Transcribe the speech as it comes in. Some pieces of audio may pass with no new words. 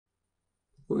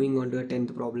Moving on to a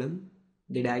 10th problem.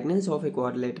 The diagonals of a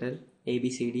quadrilateral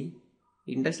ABCD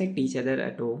intersect each other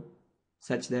at O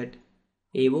such that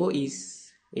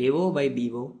AO by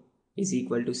BO is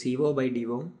equal to CO by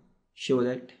DO. Show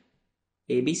that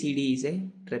ABCD is a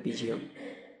trapezium.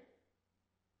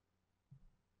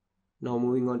 Now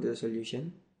moving on to the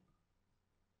solution.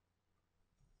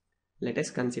 Let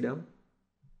us consider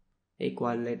a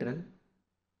quadrilateral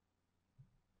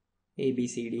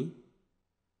ABCD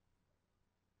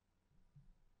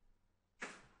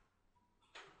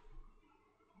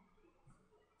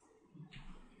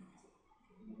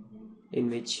in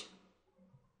which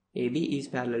AB is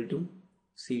parallel to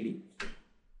CD.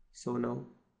 So now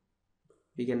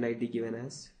we can write the given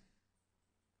as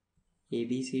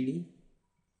ABCD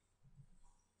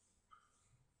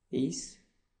is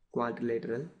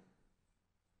quadrilateral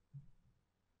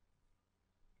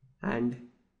and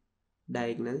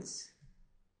diagonals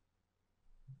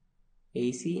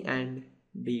AC and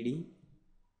BD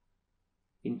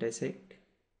intersect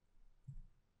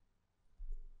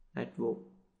at O.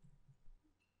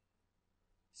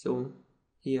 So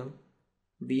here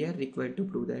we are required to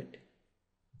prove that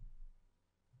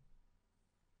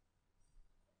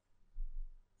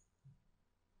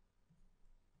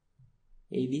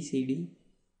ABCD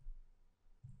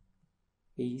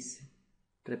is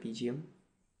trapezium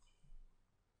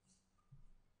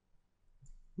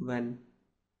when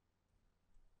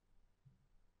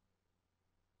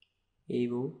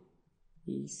AO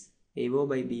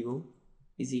by BO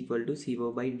is equal to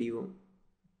CO by DO.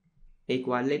 A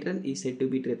quadrilateral is said to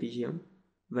be trapezium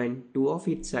when two of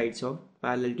its sides are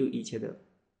parallel to each other.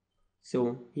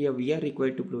 So here we are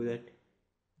required to prove that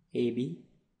AB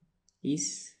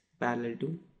is parallel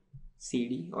to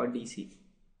CD or DC.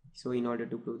 So in order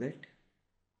to prove that,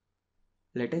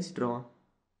 let us draw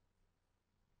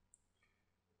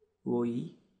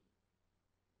OE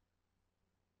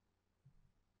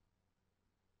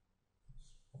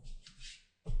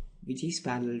which is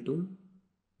parallel to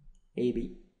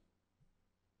AB.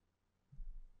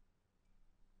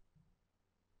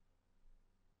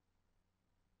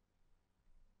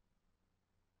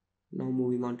 Now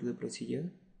moving on to the procedure.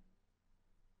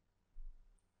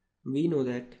 We know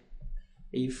that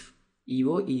if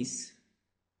EO is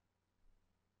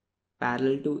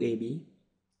parallel to AB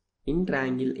in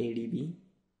triangle ADB,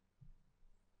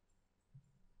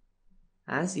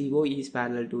 as EO is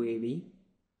parallel to AB,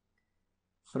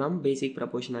 from basic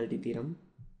proportionality theorem,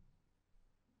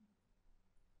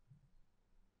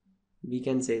 we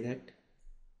can say that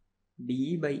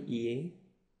DE by EA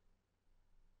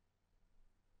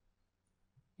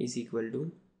is equal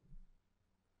to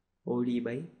OD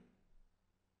by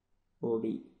OB,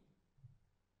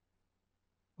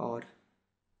 or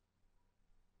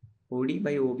OD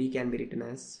by OB can be written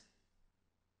as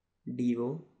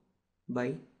DO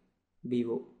by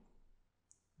BO.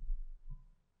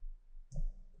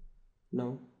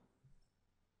 Now,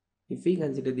 if we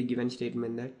consider the given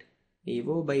statement that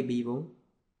AO by BO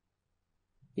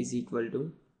is equal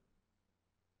to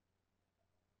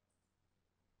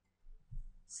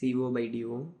CO by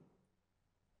DO,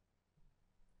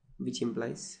 which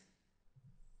implies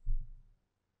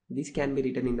this can be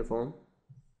written in the form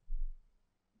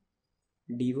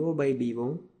DO by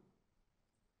BO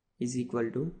is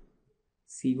equal to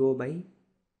CO by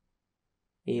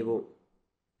AO.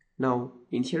 Now,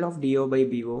 instead of DO by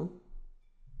BO,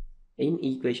 in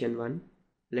equation 1,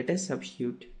 let us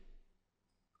substitute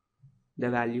the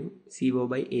value CO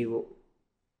by AO.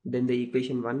 Then the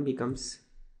equation 1 becomes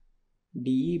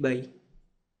DE by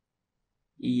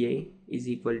EA is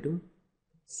equal to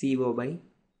CO by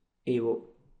AO.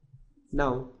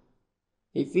 Now,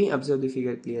 if we observe the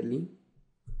figure clearly,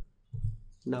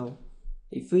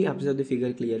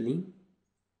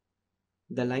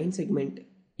 the line segment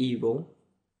EO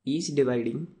is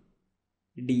dividing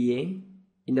DA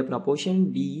in the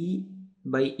proportion DE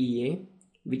by EA,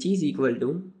 which is equal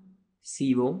to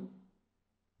CO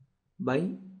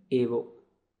by AO.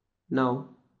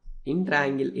 Now, in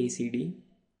triangle ACD,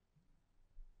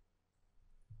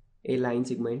 a line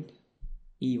segment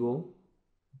EO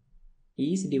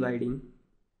is dividing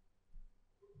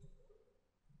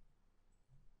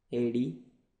AD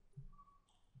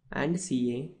and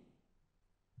CA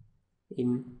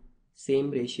in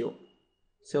same ratio.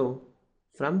 So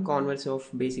from converse of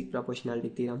basic proportionality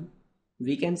theorem,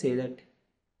 we can say that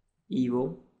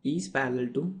EO is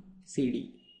parallel to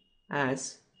CD,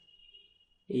 as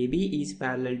AB is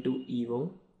parallel to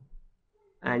EO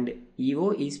and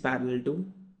EO is parallel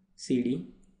to CD.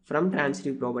 From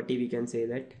transitive property we can say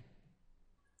that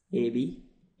AB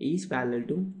is parallel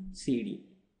to CD.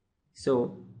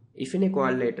 So if in a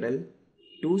quadrilateral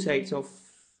two sides of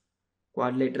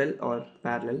quadrilateral or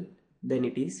parallel, then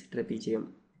it is trapezium.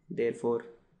 Therefore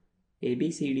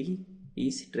ABCD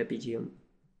is trapezium.